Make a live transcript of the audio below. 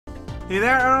Hey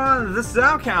there, this is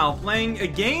raocow playing a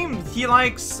game he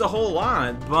likes a whole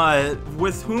lot, but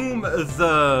with whom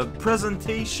the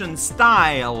presentation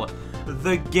style,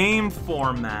 the game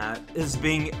format, is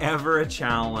being ever a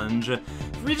challenge.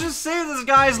 We just saved this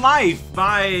guy's life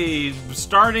by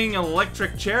starting an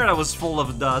electric chair that was full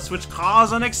of dust, which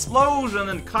caused an explosion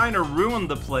and kind of ruined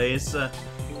the place.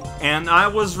 And I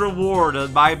was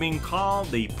rewarded by being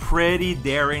called a pretty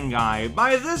daring guy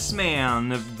by this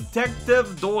man,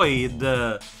 Detective Doyd,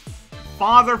 the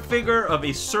father figure of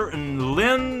a certain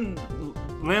Lynn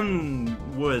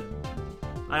Wood.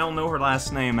 I don't know her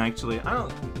last name, actually.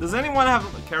 Does anyone have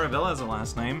Caravella as a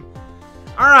last name?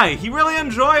 Alright, he really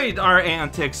enjoyed our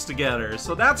antics together,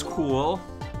 so that's cool.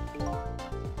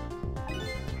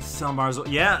 Some bars,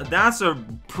 yeah, that's a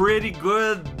pretty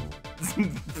good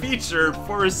feature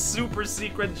for a super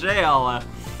secret jail.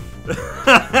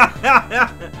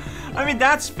 I mean,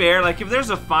 that's fair. Like, if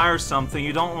there's a fire or something,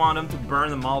 you don't want them to burn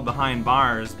them all behind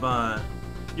bars, but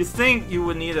you think you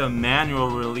would need a manual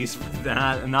release for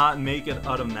that and not make it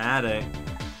automatic.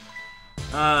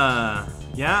 Yeah,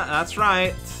 that's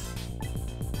right.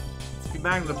 Let's get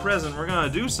back to the prison. We're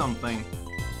gonna do something.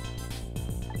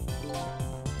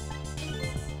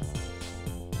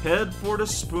 Head for the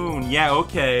spoon. Yeah,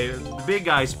 okay. The big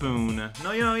guy spoon.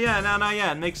 No, you know, yeah, no, not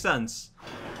yet. It makes sense.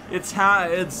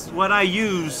 It's what I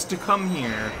use to come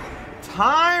here.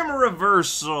 Time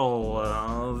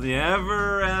reversal. The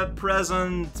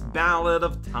ever-present ballad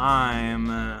of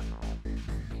time.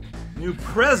 New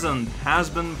present has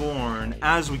been born,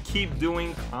 as we keep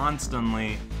doing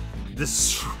constantly.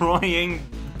 Destroying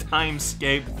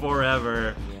timescape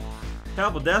forever.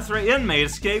 Help a death ray inmate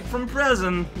escape from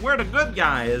prison. We're the good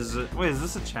guys. Wait, is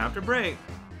this a chapter break?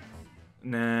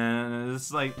 Nah,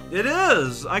 it's like, it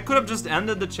is! I could have just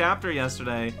ended the chapter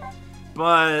yesterday,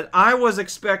 but I was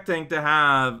expecting to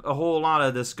have a whole lot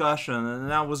of discussion,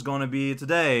 and that was going to be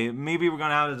today. Maybe we're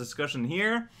going to have a discussion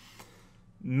here.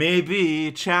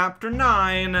 Maybe chapter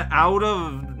 9 out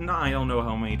of... No, I don't know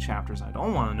how many chapters. I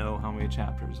don't want to know how many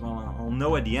chapters. Well, I'll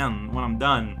know at the end when I'm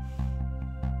done.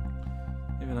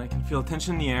 Even I can feel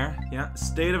tension in the air. Yeah,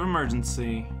 state of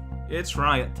emergency. It's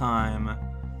riot time.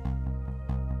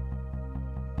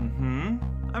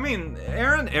 I mean,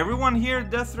 aren't everyone here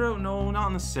death row? No,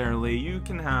 not necessarily. You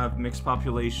can have mixed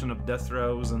population of death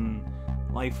rows and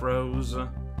life rows.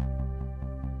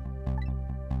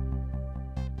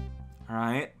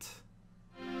 Alright.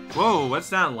 Whoa, what's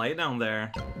that light down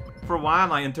there? For a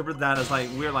while I interpreted that as like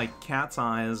weird like cat's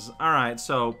eyes. Alright,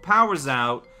 so power's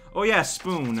out. Oh yeah,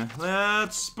 spoon.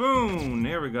 Let's spoon.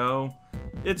 Here we go.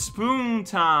 It's spoon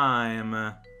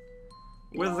time.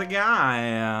 With the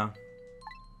guy.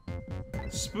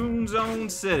 Spoon Zone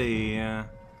City.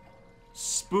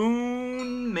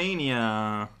 Spoon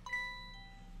Mania.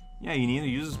 Yeah, you need to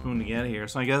use a spoon to get here.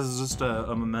 So I guess it's just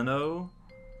a memento.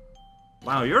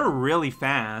 Wow, you're really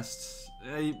fast.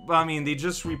 I mean, they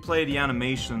just replayed the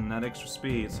animation at extra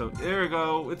speed. So there we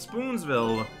go. It's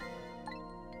Spoonsville.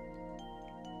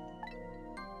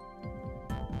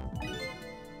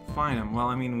 Find him. Well,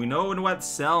 I mean, we know in what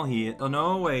cell he... Oh,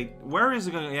 no, wait. Where is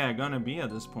he gonna be at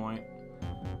this point?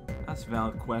 That's a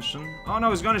valid question. Oh,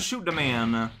 no, he's gonna shoot the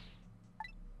man.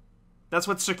 That's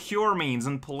what secure means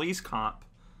in police cop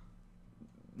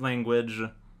language.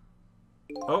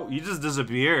 Oh, he just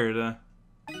disappeared.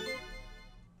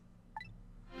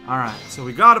 Alright, so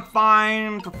we gotta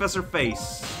find Professor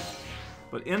Face.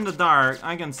 But in the dark,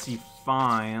 I can see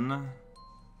fine.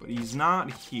 But he's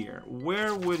not here.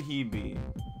 Where would he be?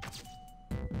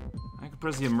 I could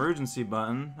press the emergency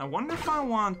button. I wonder if I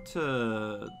want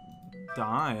to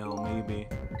dial, maybe.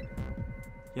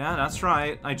 Yeah, that's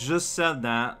right. I just said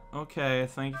that. Okay,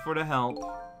 thank you for the help.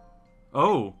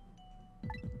 Oh.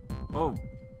 Oh,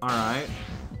 alright.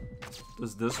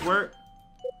 Does this work?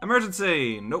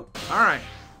 Emergency! Nope. Alright.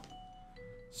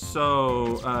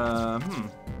 So,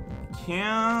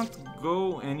 can't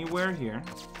go anywhere here.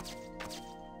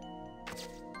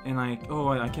 And I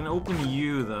can open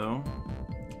you, though.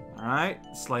 Alright,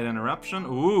 slight interruption.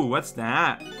 Ooh, what's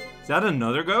that? Is that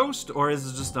another ghost? Or is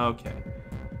it just... Okay.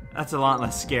 That's a lot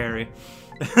less scary.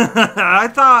 I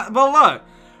thought... Well, look.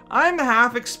 I'm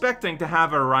half expecting to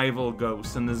have a rival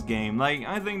ghost in this game. Like,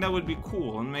 I think that would be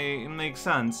cool. It makes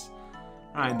sense.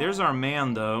 Alright, there's our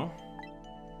man, though.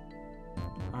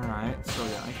 Alright, so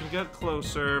yeah, I can get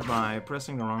closer by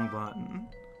pressing the wrong button.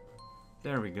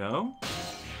 There we go.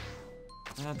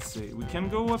 Let's see, we can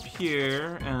go up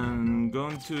here and go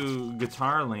into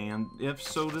Guitar Land, if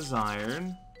so desired.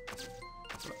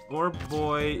 Our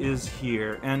boy is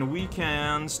here, and we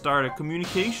can start a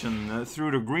communication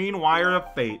through the green wire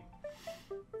of fate.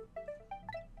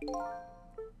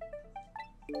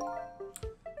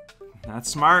 That's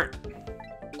smart.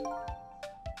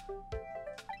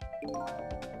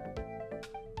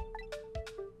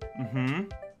 Mm-hmm.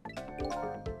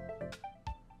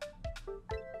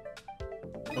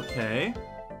 Okay.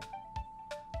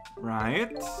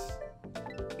 Right.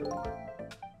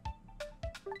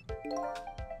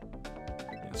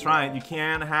 That's right, you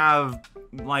can't have,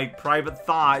 like, private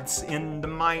thoughts in the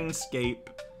mindscape.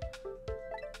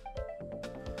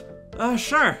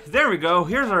 Sure. There we go.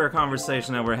 Here's our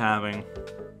conversation that we're having.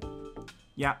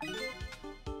 Yeah.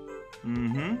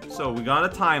 Mm-hmm. So we got a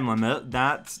time limit.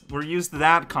 We're used to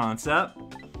that concept.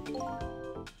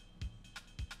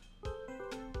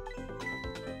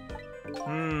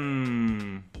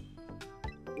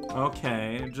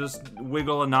 Okay, just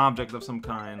wiggle an object of some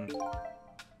kind.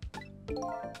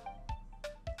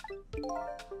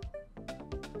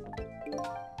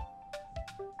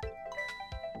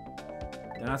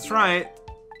 That's right.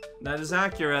 That is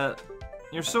accurate.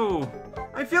 You're so...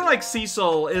 I feel like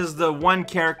Cecil is the one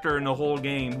character in the whole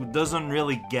game who doesn't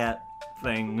really get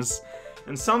things.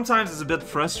 And sometimes it's a bit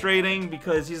frustrating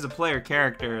because he's a player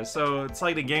character, so it's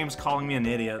like the game's calling me an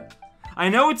idiot. I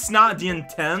know it's not the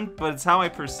intent, but it's how I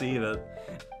perceive it.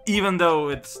 Even though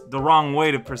it's the wrong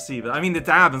way to perceive it. I mean, it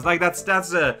happens. Like,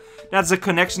 that's a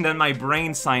connection that my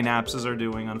brain synapses are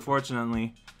doing,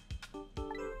 unfortunately.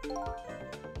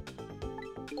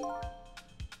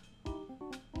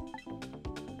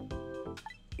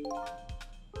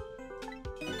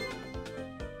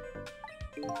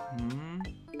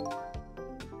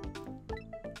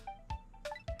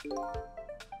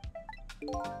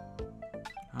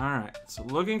 Alright, so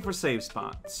looking for save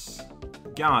spots.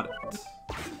 Got it.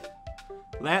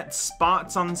 Let's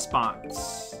spots on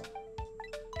spots.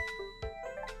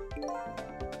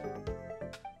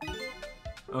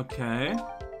 Okay.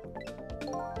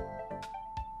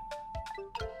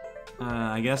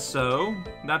 I guess so.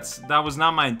 That was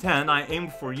not my intent. I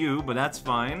aimed for you, but that's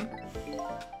fine.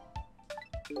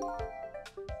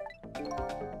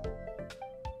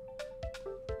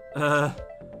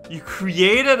 You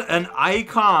created an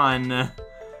icon.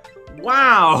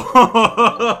 Wow.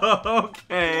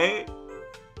 Okay.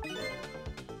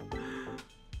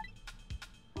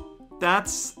 That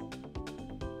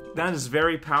is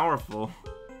very powerful.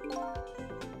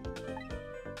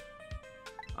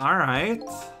 All right.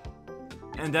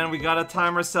 And then we gotta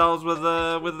time ourselves with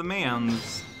the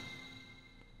mans.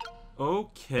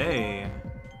 Okay.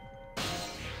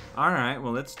 Alright,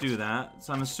 well, let's do that.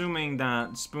 So I'm assuming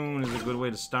that spoon is a good way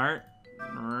to start.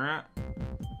 Yeah.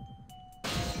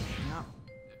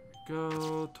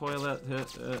 Go, toilet,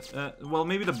 well,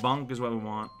 maybe the bunk is what we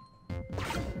want.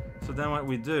 So then what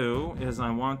we do is I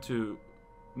want to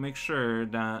make sure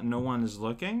that no one is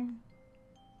looking.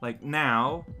 Like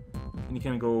now. And you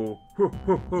can go,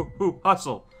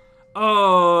 hustle.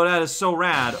 Oh, that is so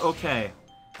rad. Okay.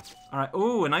 Alright,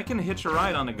 ooh, and I can hitch a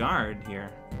ride on the guard here.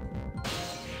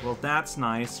 Well, that's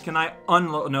nice. Can I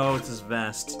unload? No, it's his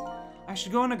vest. I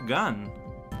should go on a gun.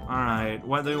 Alright,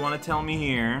 what do you want to tell me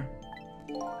here?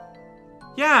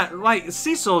 Yeah, like,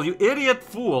 Cecil, you idiot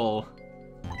fool.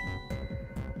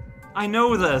 I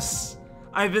know this.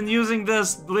 I've been using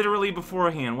this literally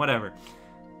beforehand, whatever.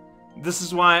 This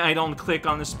is why I don't click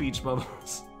on the speech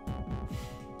bubbles.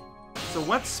 So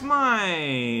what's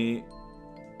my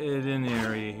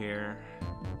itinerary here?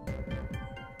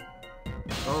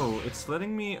 Oh, it's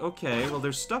letting me... Okay, well,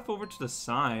 there's stuff over to the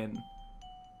side.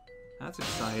 That's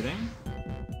exciting.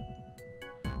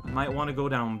 I might want to go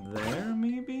down there,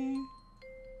 maybe?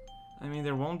 I mean,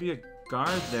 there won't be a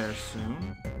guard there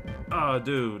soon. Oh,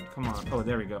 dude, come on. Oh,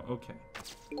 there we go. Okay.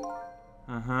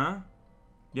 Uh-huh.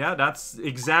 Yeah, that's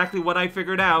exactly what I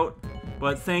figured out.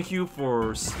 But thank you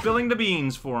for spilling the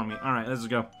beans for me. Alright, let's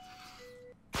go.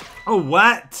 Oh,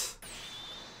 what?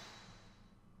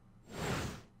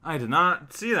 I did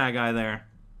not see that guy there.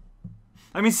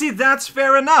 I mean, see, that's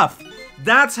fair enough.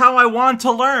 That's how I want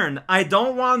to learn. I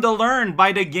don't want to learn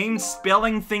by the game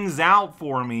spelling things out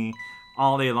for me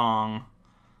all day long.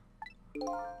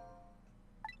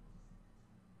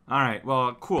 Alright,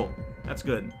 well, cool. That's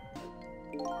good.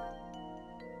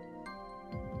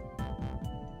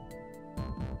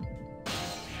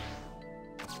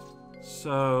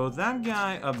 So, that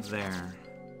guy up there.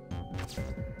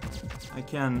 I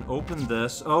can open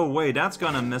this. Oh, wait, that's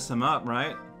gonna mess him up,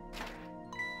 right?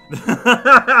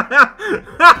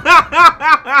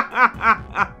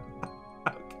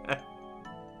 Okay.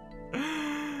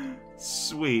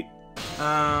 Sweet.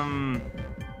 Now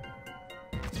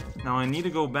I need to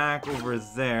go back over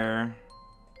there.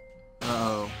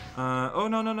 Uh-oh. Oh,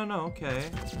 no,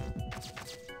 okay.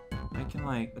 I can,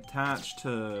 like, attach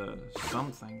to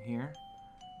something here.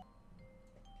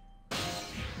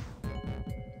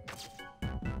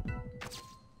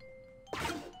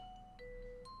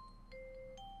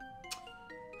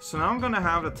 So now I'm gonna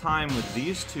have a time with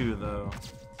these two, though.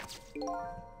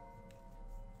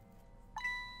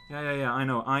 Yeah, I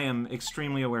know. I am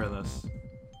extremely aware of this.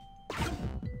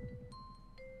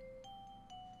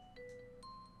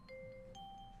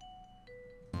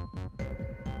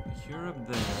 You're up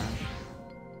there.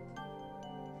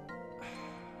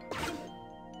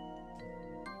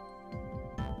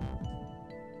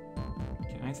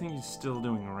 Okay, I think he's still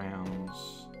doing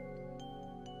rounds.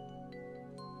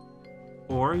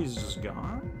 Or he's just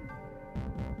gone?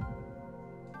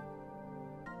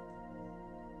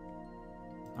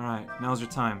 Alright, now's your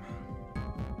time.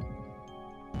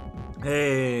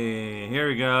 Hey, here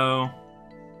we go.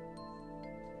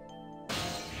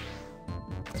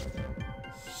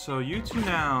 So you two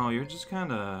now, you're just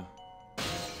kinda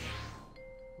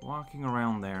walking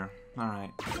around there.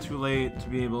 Alright, too late to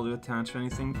be able to attach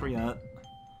anything for yet.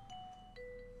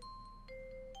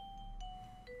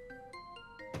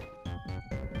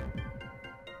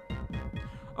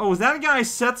 Oh, that guy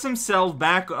sets himself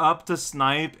back up to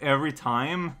snipe every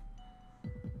time?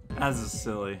 That's just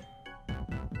silly.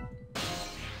 It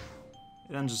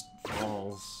then just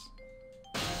falls.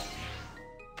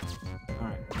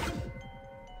 Alright.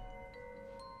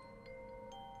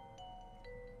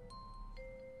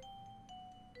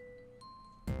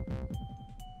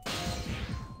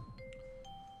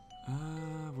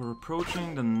 We're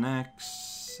approaching the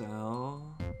next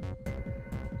cell.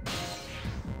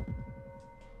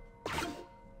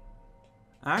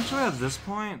 Actually, at this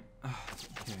point,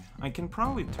 okay, I can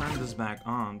probably turn this back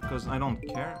on because I don't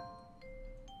care.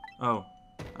 Oh,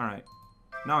 alright.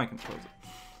 Now I can close it.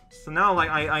 So now,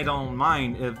 like, I don't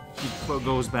mind if he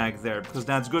goes back there because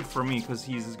that's good for me because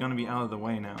he's gonna be out of the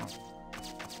way now.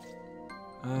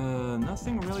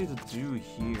 Nothing really to do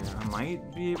here. I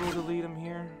might be able to lead him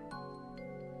here.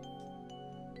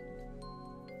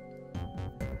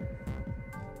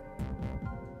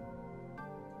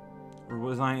 Or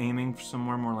was I aiming for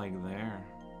somewhere more like there?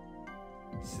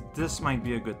 So this might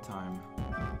be a good time.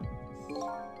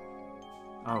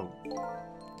 Oh.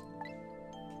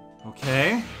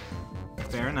 Okay.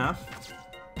 Fair enough.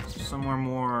 So somewhere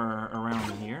more around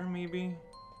here, maybe?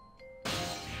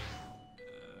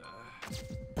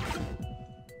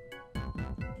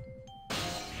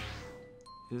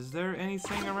 Is there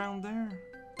anything around there?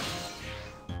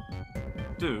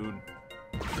 Dude.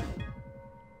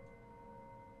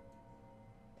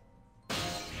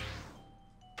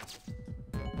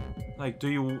 Like, do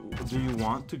you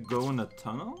want to go in a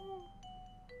tunnel?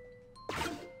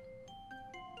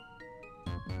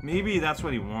 Maybe that's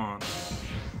what he wants.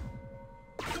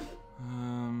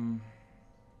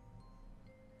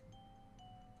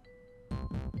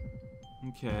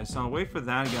 Okay, so I'll wait for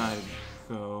that guy to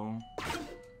go.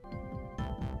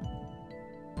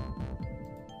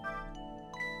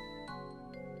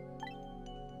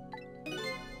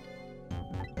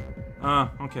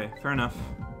 Okay, fair enough.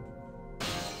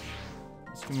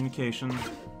 It's communication.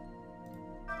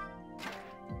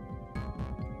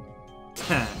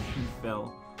 He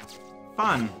fell.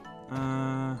 Fun.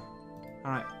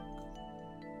 Alright.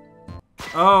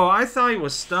 Oh, I thought he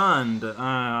was stunned.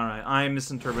 Alright, I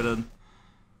misinterpreted.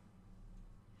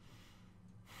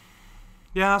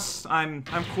 Yes, I'm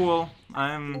cool.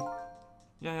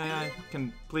 Yeah,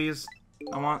 can, please.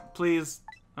 Please.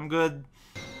 I'm good.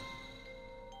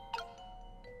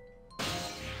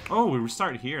 Oh, we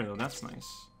restart here, though. That's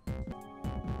nice.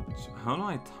 So how do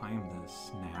I time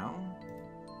this? Now?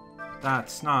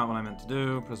 That's not what I meant to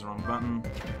do. Press the wrong button.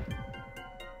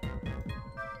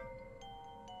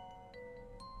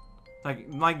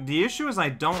 Like the issue is I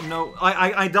don't know.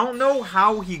 I don't know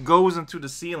how he goes into the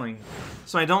ceiling,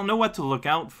 so I don't know what to look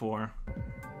out for.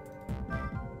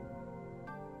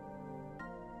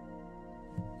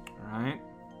 All right.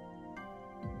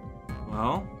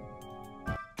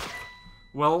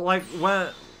 Well, like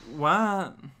what?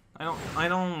 I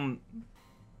don't.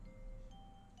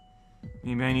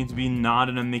 Maybe I need to be not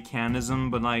in a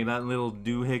mechanism, but like that little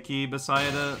doohickey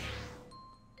beside it.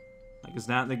 Like, is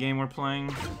that the game we're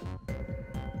playing?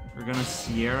 We're gonna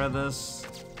Sierra this.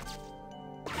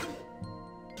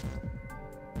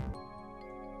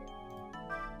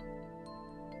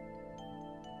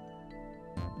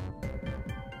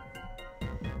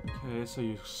 Okay, so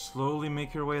you slowly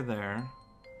make your way there.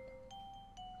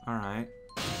 Alright.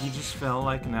 He just fell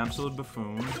like an absolute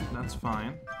buffoon. That's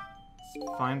fine. It's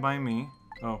fine by me.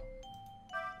 Oh.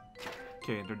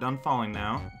 Okay, they're done falling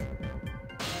now.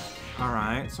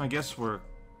 Alright, so I guess we're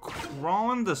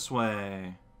crawling this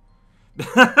way.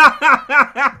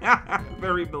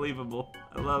 Very believable.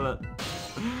 I love it.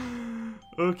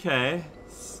 Okay.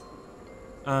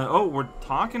 Oh, we're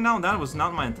talking now? That was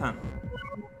not my intent.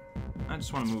 I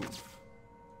just want to move.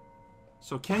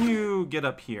 So can you get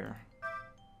up here?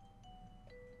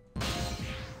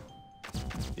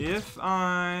 If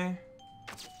I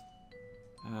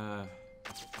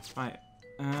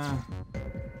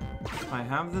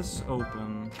have this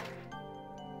open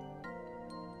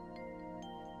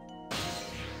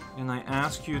and I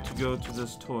ask you to go to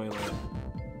this toilet,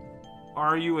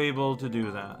 are you able to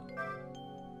do that?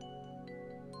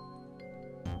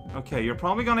 Okay, you're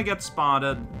probably gonna get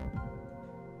spotted.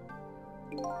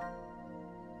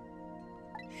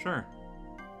 Sure.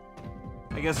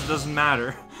 I guess it doesn't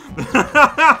matter.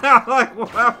 Like,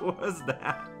 what was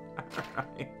that?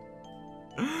 Alright.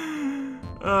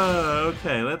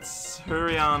 Okay, let's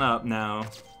hurry on up now.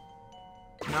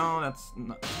 No, that's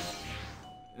not...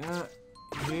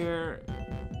 here,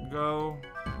 go.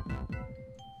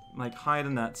 Like, hide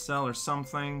in that cell or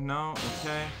something. No?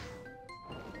 Okay.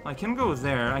 I can go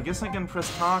there. I guess I can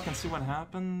press talk and see what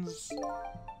happens.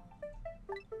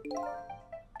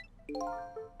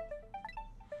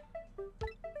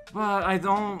 But I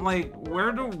don't, like,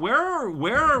 where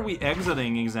are we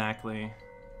exiting exactly?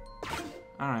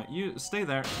 Alright, you stay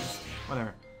there. Just,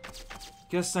 whatever.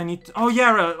 Guess I need to... Oh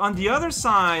yeah, on the other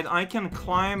side, I can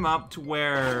climb up to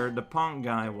where the punk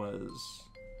guy was.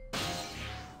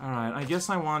 Alright, I guess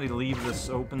I want to leave this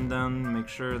open then, make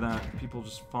sure that people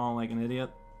just fall like an idiot.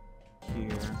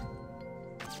 Here.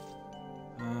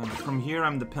 From here,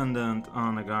 I'm dependent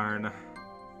on a guard.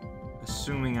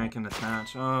 Assuming I can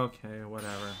attach. Okay,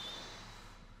 whatever.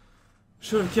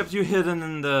 Should have kept you hidden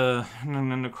in the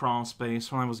crawl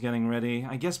space when I was getting ready,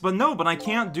 I guess. But no, but I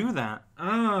can't do that.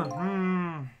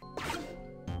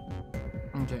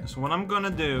 Okay, so what I'm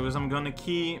gonna do is I'm gonna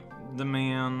keep the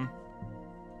man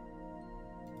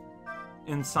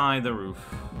inside the roof.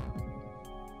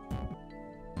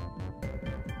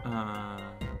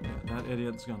 That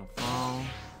idiot's gonna fall.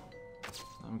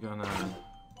 I'm gonna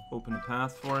open a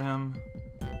path for him.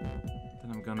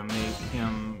 Then I'm gonna make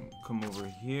him come over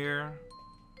here.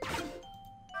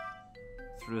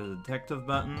 Through the detective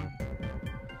button.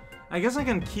 I guess I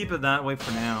can keep it that way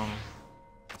for now.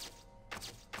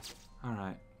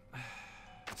 Alright.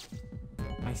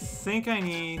 I think I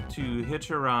need to hitch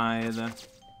a ride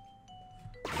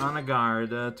on a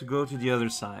guard to go to the other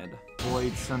side.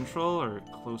 Void Central, or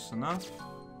close enough.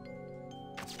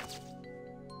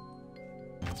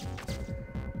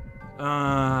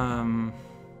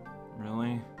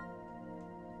 Really?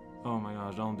 Oh my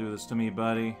gosh, don't do this to me,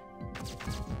 buddy.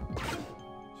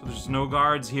 So there's no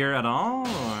guards here at all,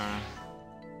 or?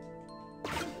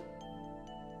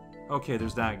 Okay,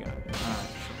 there's that guy. Alright,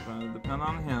 so I'm gonna depend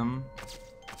on him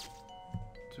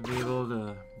to be able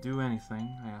to do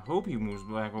anything. I hope he moves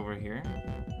back over here.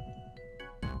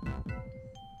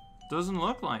 Doesn't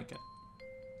look like it.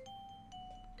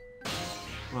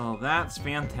 Well, that's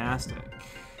fantastic.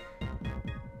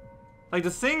 Like, the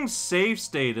thing's save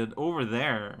stated over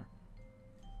there.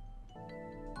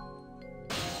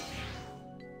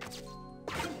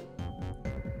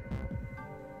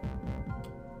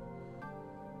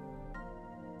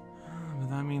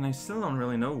 But I mean, I still don't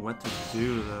really know what to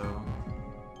do, though.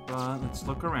 But let's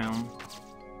look around.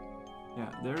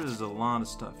 Yeah, there is a lot of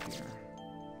stuff here.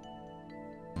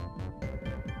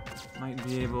 Might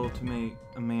be able to make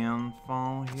a man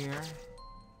fall here.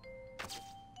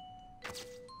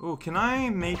 Oh, can I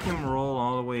make him roll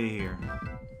all the way here?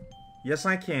 Yes,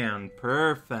 I can.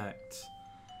 Perfect.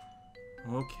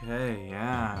 Okay,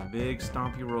 yeah. Big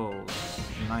stompy rolls.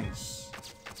 Nice.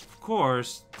 Of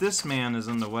course, this man is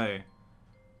in the way.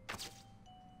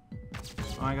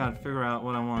 So I gotta figure out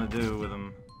what I want to do with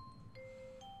him.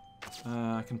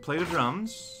 I can play the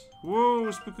drums. Whoa,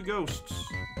 spooky ghosts.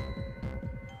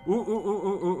 Ooh, ooh, ooh,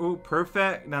 ooh, ooh, ooh,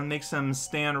 perfect. That makes him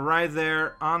stand right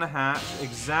there on a hatch,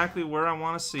 exactly where I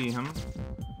want to see him.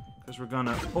 Because we're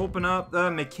gonna open up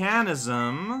the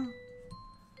mechanism.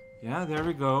 Yeah, there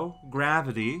we go.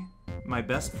 Gravity, my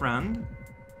best friend.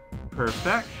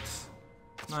 Perfect.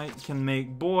 I can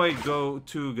make boy go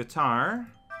to guitar.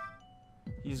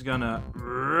 He's gonna...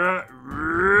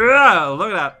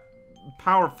 Look at that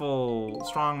powerful,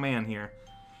 strong man here.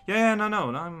 Yeah, no,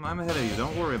 I'm ahead of you.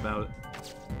 Don't worry about it.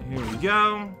 Here we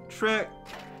go. Trick.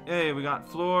 Hey, we got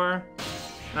floor.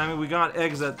 And I mean, we got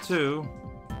exit too.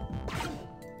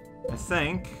 I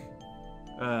think.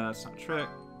 It's not trick.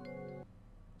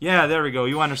 Yeah, there we go.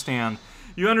 You understand.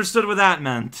 You understood what that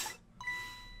meant.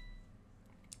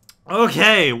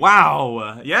 Okay,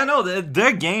 wow. Yeah, no,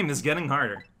 the game is getting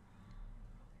harder.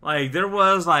 Like, there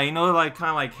was, like, you know, like, kind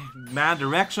of like mad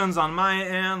directions on my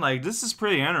end. Like, this is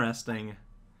pretty interesting.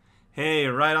 Hey,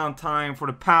 right on time for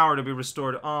the power to be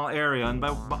restored to all area. And by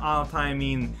all time, I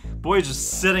mean, boy's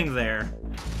just sitting there.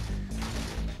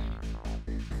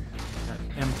 That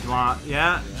empty lot.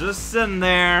 Yeah, just sitting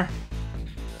there.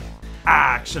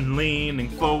 Action leaning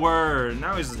forward.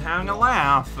 Now he's just having a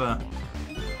laugh.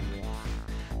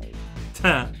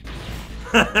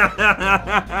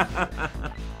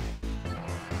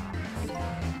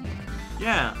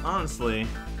 Yeah, honestly.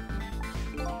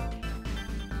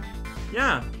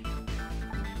 Yeah.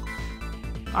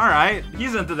 Alright,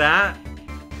 he's into that.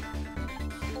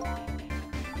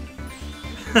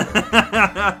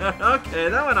 Okay,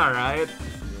 that went alright.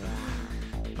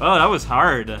 Oh, that was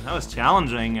hard. That was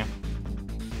challenging.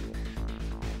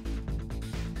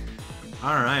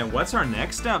 Alright, what's our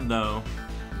next step, though?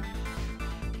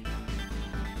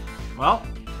 Well,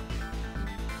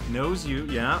 knows you,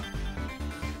 yeah.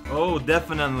 Oh,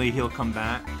 definitely he'll come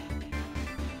back.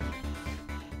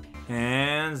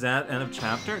 And is that end of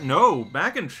chapter? No,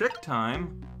 back in trick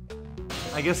time.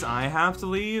 I guess I have to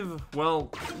leave?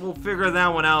 Well, we'll figure that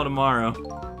one out tomorrow.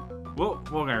 Well,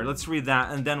 okay, let's read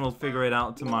that and then we'll figure it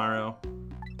out tomorrow.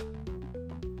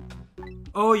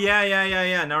 Oh,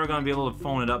 yeah. Now we're gonna be able to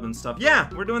phone it up and stuff. Yeah,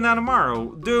 we're doing that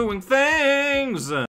tomorrow. Doing things!